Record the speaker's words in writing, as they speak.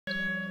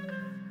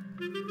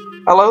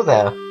Hello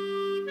there.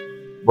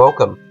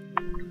 Welcome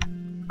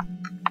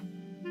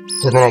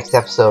to the next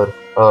episode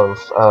of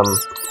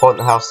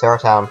Haunted House Terror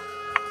Town.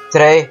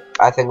 Today,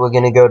 I think we're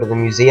gonna go to the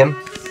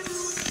museum.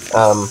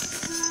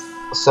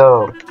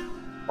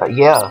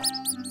 Yeah.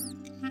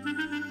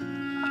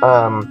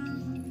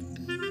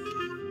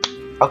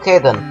 Okay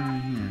then.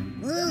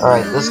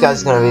 Alright, this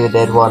guy's gonna be the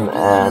dead one,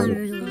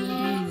 and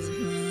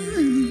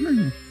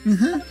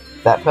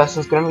that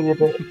person's gonna be the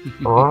dead.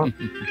 Alright.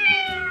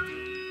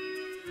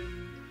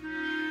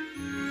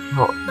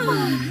 Oh.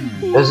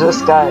 Is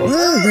this guy?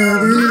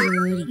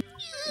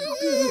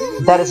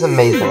 That is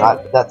amazing.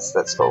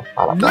 That's cool.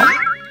 I like that.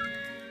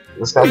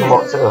 This guy's a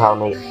lot too. How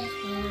neat.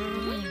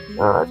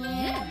 Alright.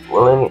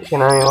 Well,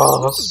 can anyone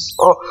else?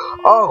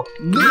 Oh!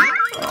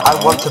 I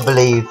want to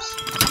believe.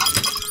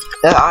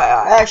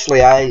 I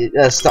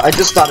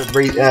just started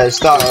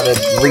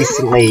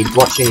recently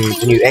watching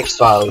the new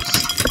X-Files.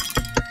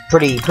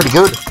 Pretty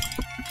good.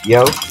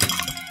 Yo.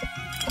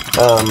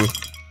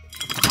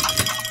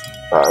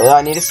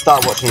 I need to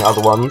start watching the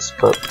other ones,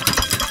 but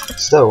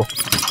still.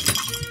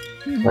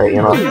 Wait,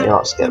 you're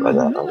not scared by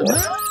that, okay.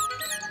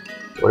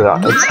 What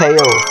about a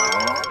tail?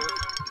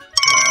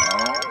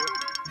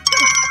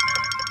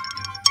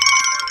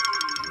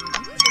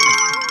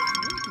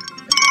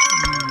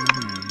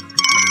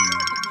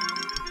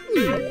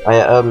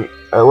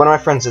 One of my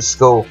friends at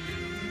school,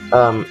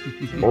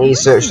 he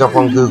searched up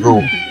on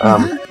Google,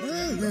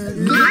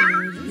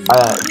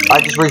 I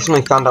just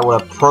recently found out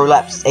what a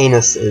prolapsed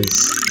anus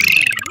is.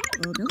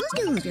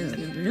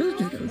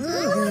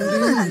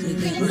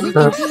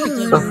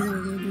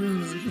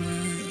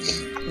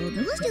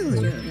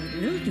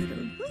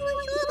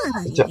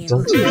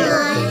 Don't do that,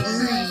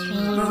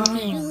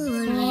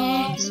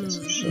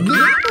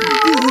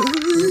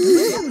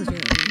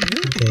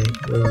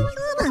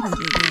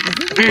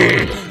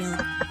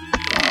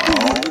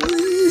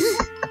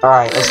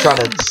 Alright, let's try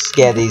to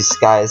scare these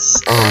guys.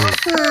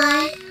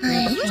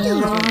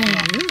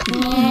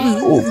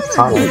 Ooh,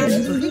 tiny.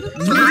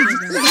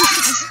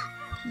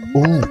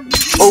 Ooh.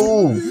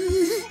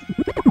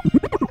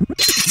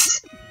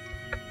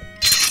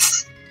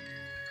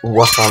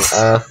 What on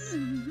earth?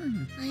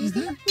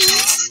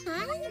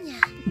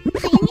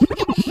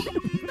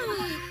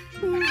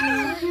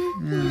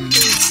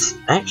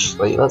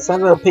 Actually, let's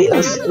have a peek.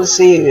 Let's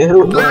see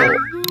who.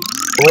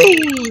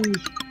 Whee!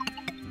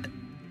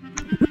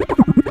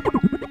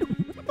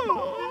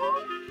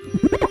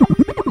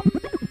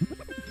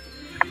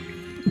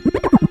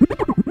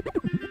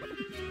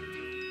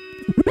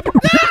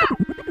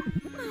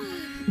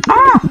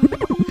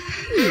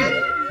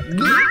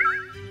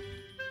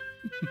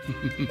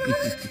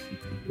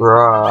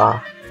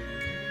 Bruh.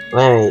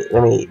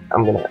 Let me,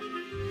 I'm gonna...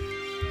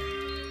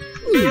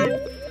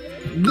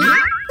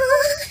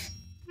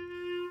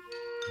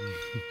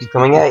 He's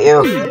coming at you!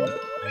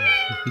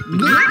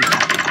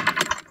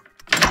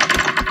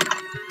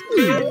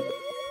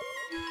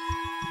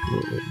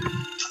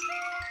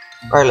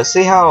 Alright, let's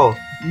see how...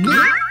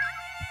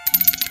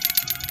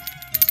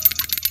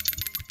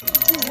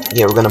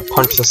 Yeah, we're gonna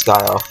punch this guy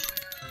off.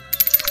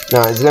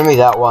 No, it's gonna be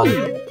that one.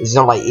 He's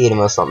gonna like eat him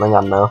or something,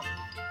 I don't know.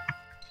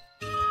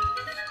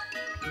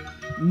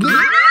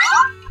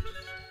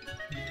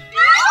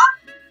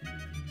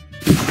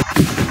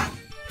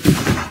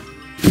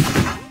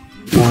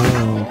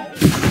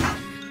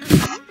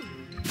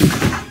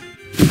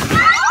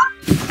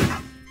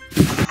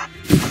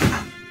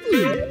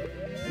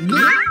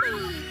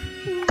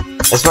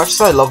 As much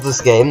as I love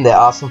this game, there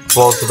are some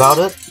flaws about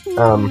it.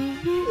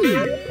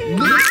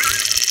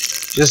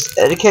 Just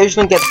it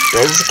occasionally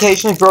it's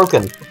occasionally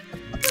broken.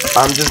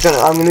 I'm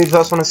gonna be the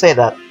first one to say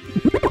that.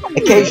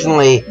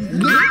 Occasionally,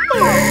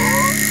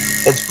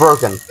 it's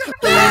broken.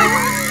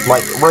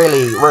 Like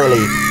really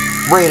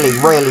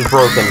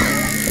broken.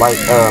 Like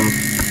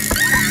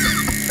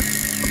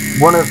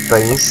one of the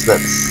things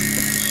that's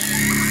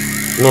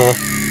meh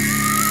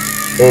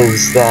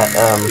is that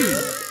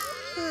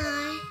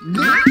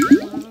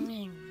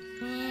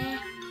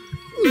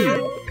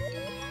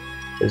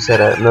is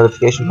that a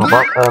notification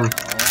pop up?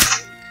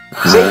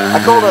 See, I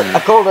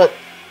called it.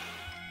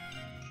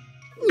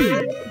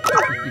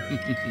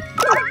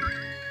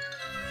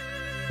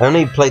 I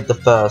only played the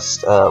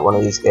first one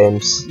of these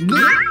games.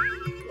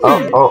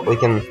 Oh, we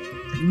can.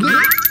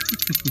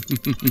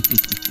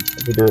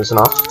 If we do this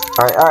enough.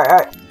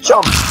 Alright,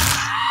 jump!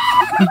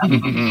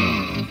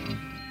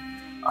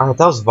 Alright,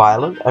 that was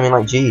violent. I mean,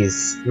 like,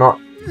 jeez,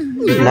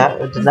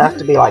 it didn't have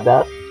to be like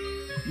that.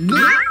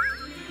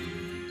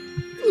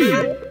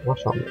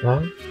 What's on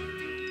there?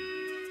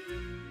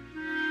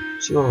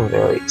 She wasn't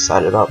very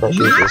excited about that.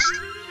 She was just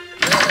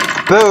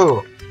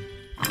boo,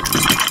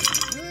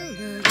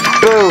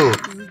 boo,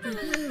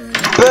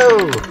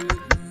 boo,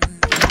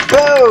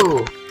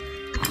 boo,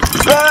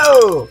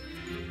 boo.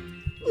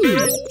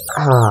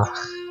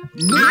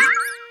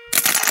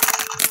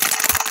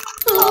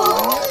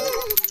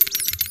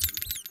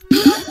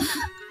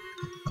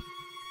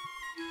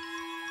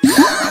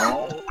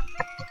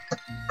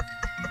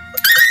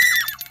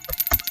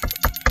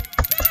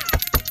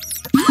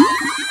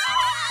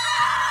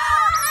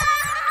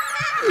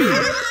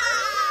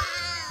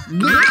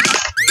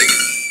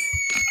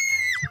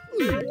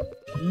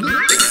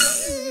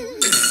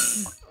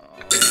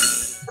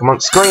 Come on,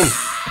 scream!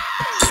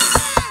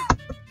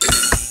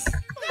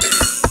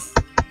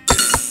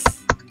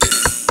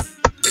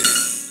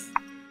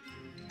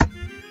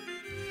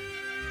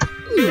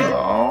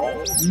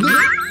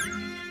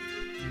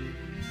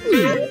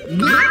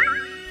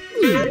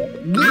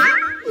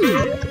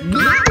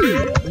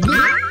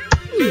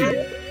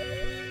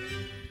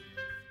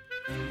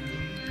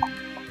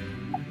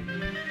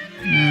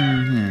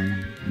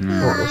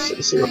 Oh,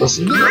 let's see what this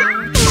is.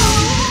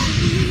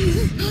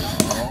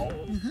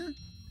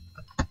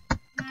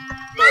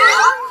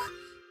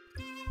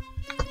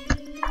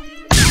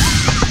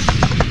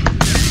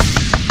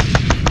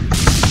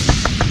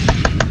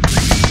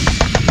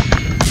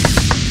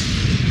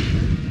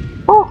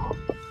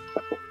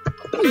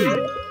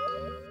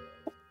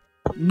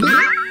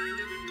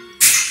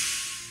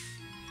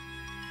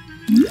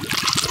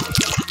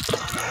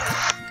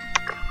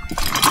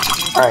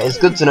 Alright, it's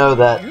good to know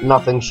that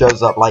nothing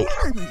shows up, like,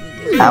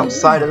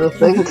 outside of the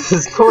thing,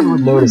 because no one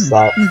would notice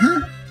that.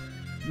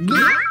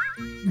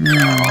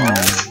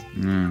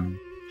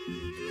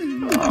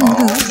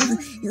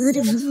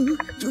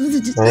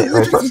 Wait,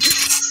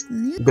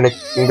 I'm gonna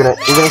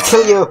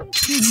kill you!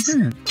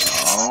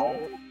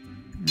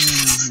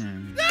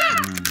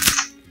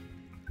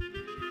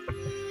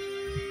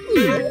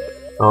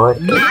 Oh, wait.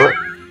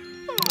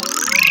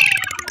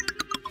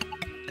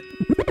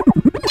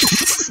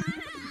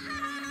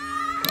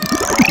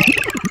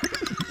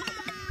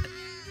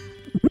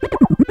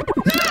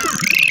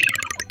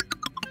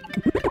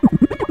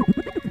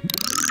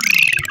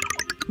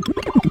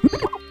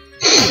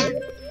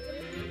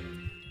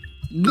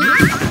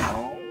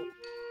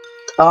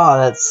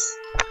 Oh,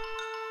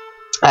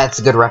 that's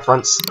a good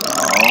reference.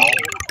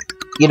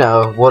 You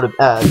know, what,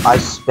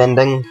 ice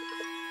bending?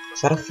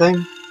 Is that a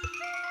thing?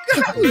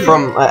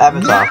 From,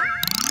 Avatar.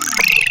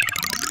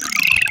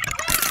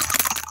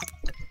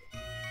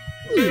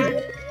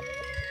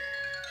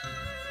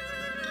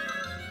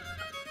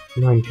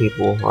 Nine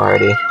people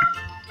already.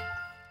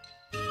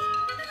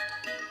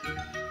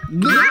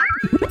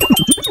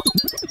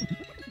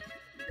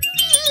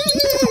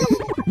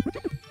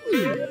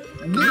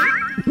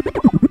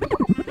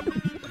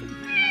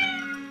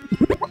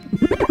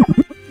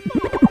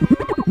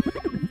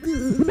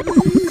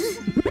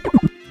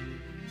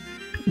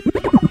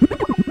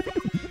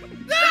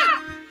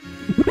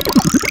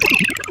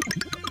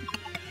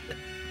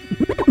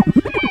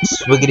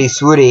 Swiggity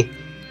swooty.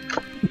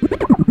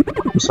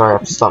 I'm sorry, I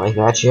have to stop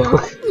making that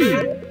joke.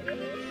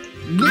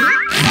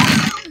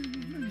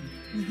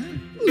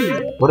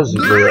 What is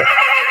real?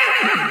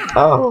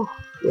 Oh,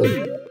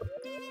 good.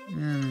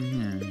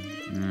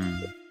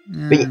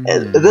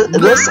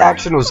 But, this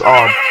action was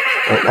odd.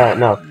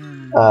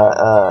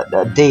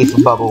 D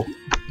for bubble.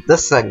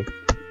 This thing.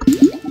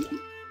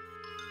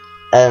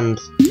 And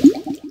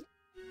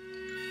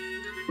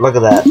look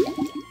at that.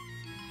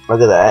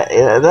 Look at that.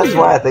 That's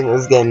why I think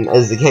this game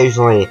is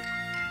occasionally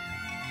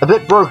a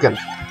bit broken.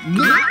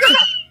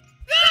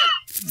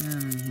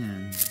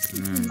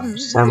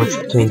 Sandwich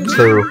between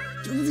two.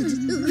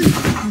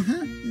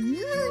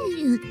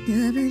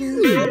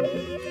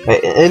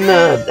 In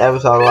the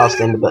Avatar Last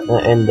in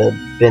the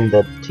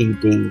Bender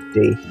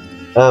TDD.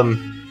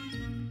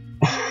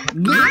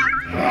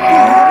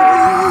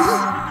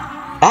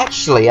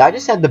 Actually, I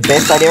just had the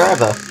best idea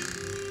ever.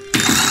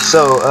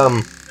 So,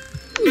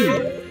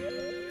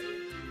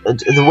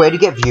 the way to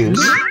get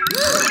views,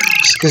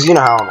 because you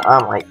know how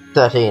I'm like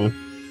 13.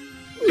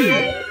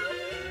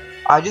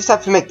 I just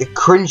have to make the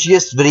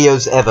cringiest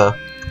videos ever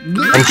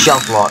and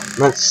shout a lot.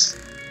 It's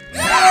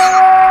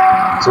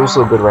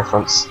also a good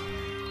reference.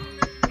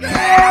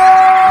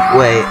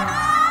 Wait.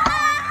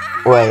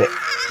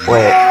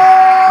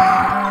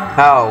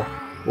 How?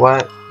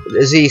 What?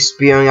 Is he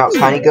spewing out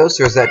tiny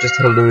ghosts, or is that just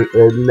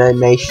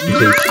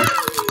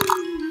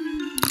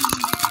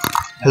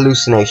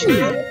hallucination?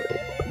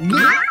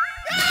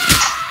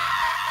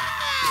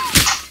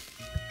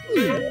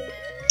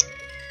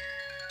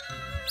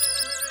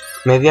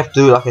 Maybe I have to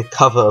do like a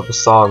cover of a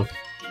song.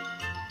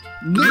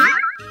 I'm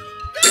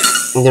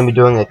gonna be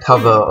doing a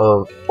cover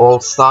of All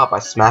Star by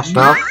Smash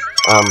Mouth.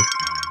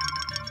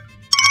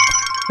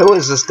 Who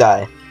is this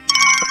guy?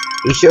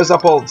 He shows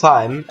up all the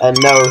time, and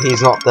no,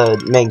 he's not the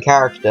main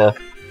character,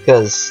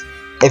 because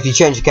if you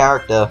change the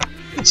character,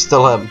 it's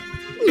still him.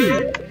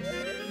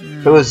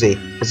 Who is he?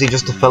 Is he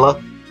just a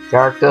filler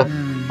character?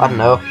 I don't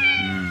know.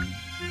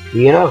 Do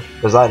you know?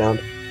 Because I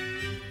don't.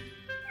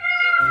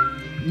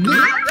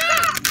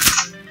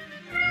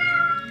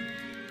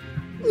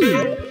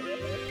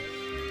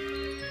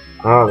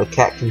 Oh, the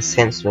cat can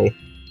sense me.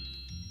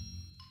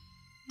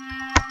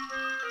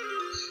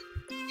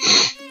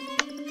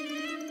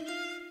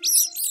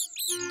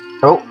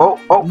 Oh.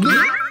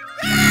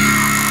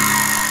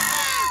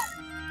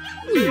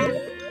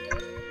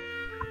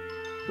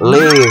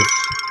 Leave.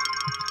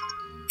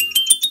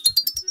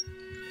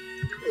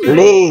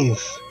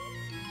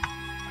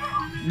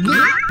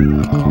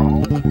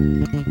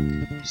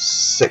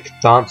 Sick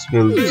dance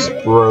moves,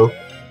 bro.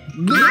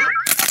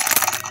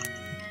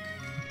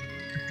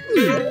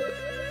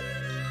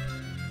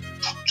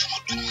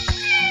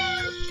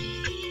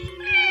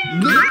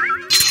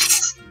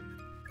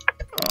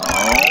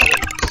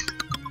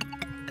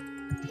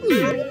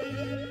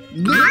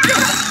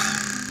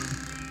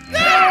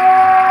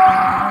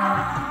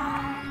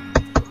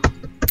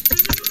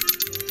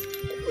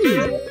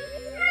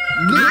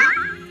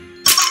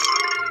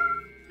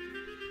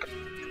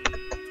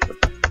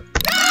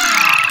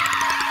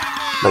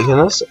 Like,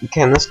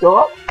 can this go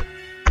up?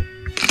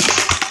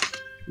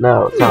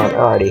 No, it can't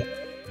already.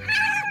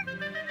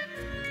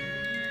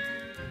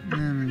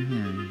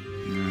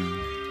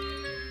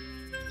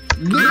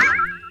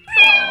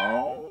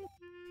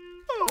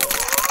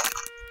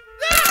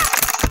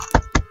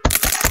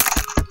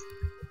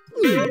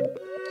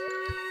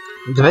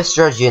 The best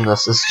strategy in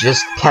this is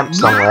just camp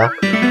somewhere,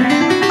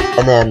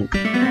 and then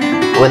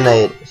when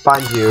they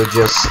find you,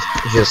 just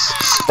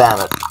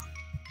spam it.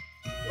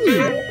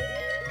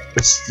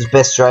 It's the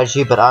best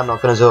strategy, but I'm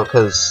not gonna do it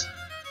because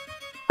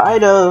I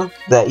know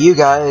that you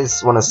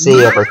guys want to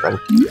see everything,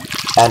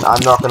 and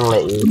I'm not gonna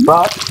let you.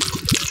 But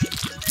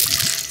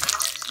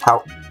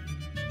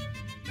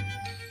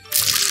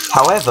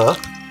however,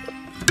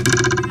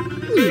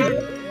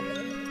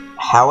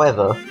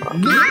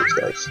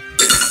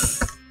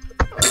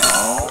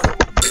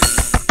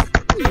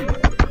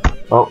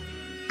 oh.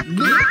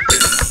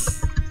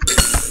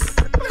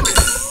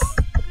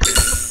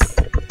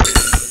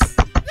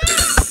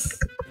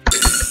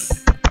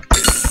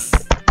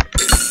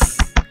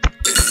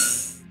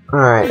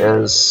 Alright,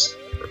 is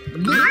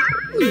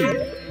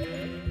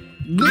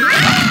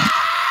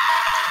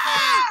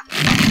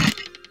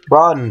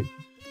run,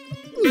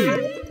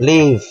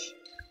 leave.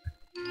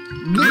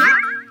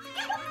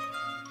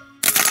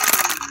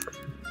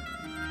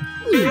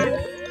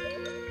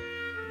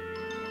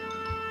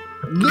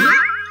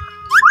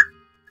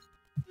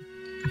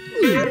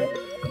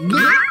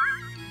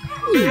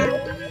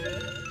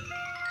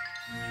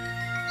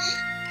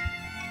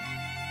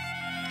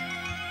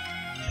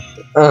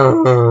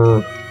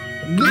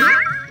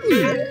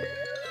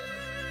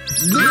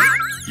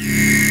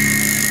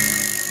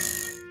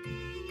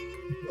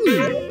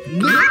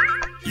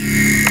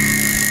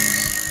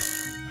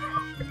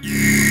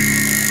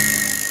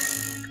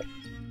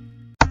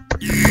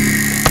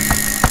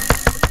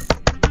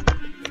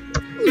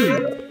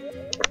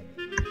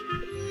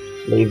 Leave.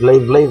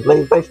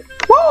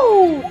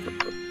 Woo!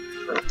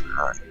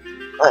 Alright,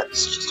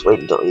 let's just wait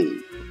until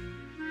he...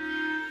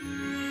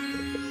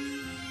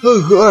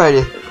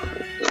 Alrighty.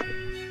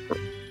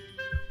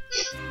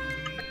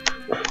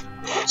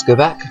 Let's go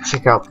back,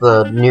 check out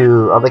the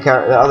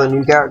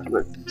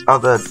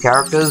other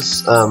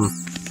characters.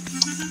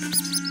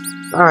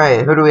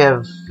 Alright, who do we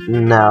have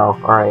now?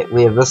 Alright,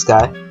 we have this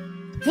guy.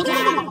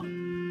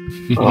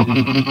 Oh.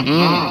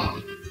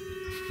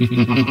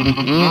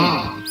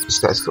 This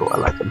guy's cool, I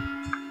like him.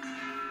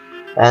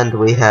 And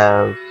we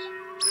have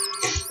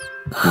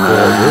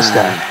this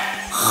guy.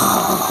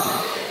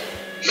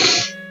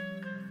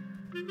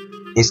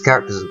 These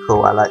characters are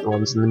cool, I like the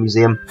ones in the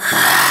museum.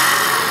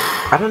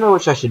 I don't know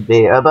which I should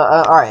be, but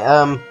alright,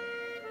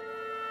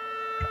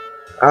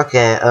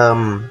 okay,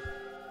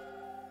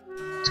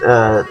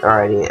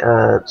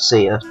 alrighty,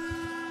 see ya.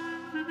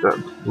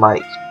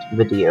 Like the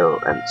video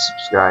and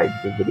subscribe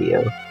to the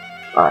video.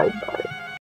 Bye.